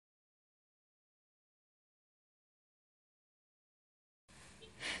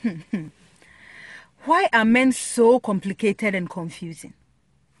Why are men so complicated and confusing?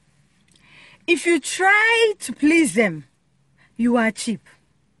 If you try to please them, you are cheap.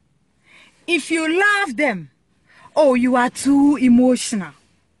 If you love them, oh, you are too emotional.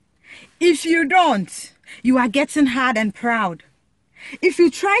 If you don't, you are getting hard and proud. If you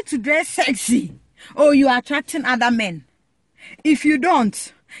try to dress sexy, oh, you are attracting other men. If you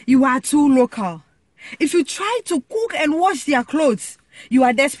don't, you are too local. If you try to cook and wash their clothes, you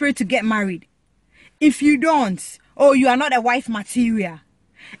are desperate to get married. If you don't, oh, you are not a wife material.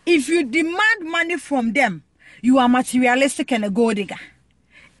 If you demand money from them, you are materialistic and a gold digger.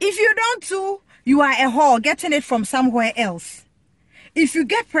 If you don't too, you are a whore getting it from somewhere else. If you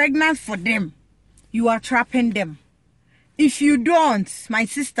get pregnant for them, you are trapping them. If you don't, my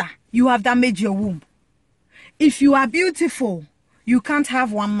sister, you have damaged your womb. If you are beautiful, you can't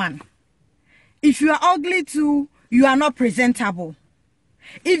have one man. If you are ugly too, you are not presentable.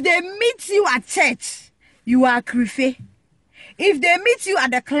 If they meet you at church, you are krife. If they meet you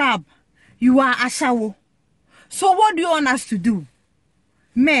at the club, you are ashawo. So what do you want us to do?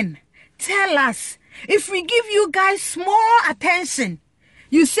 Men, tell us, if we give you guys small attention,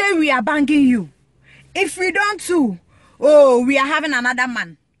 you say we are banging you. If we don't too, oh, we are having another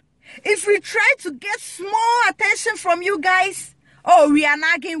man. If we try to get small attention from you guys, oh, we are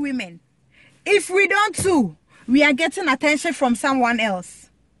nagging women. If we don't too, we are getting attention from someone else.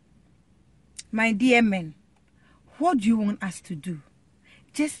 My dear men, what do you want us to do?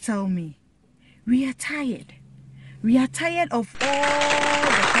 Just tell me. We are tired. We are tired of all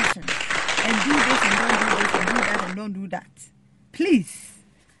the questions. And do this and don't do this and do that and don't do that. Please.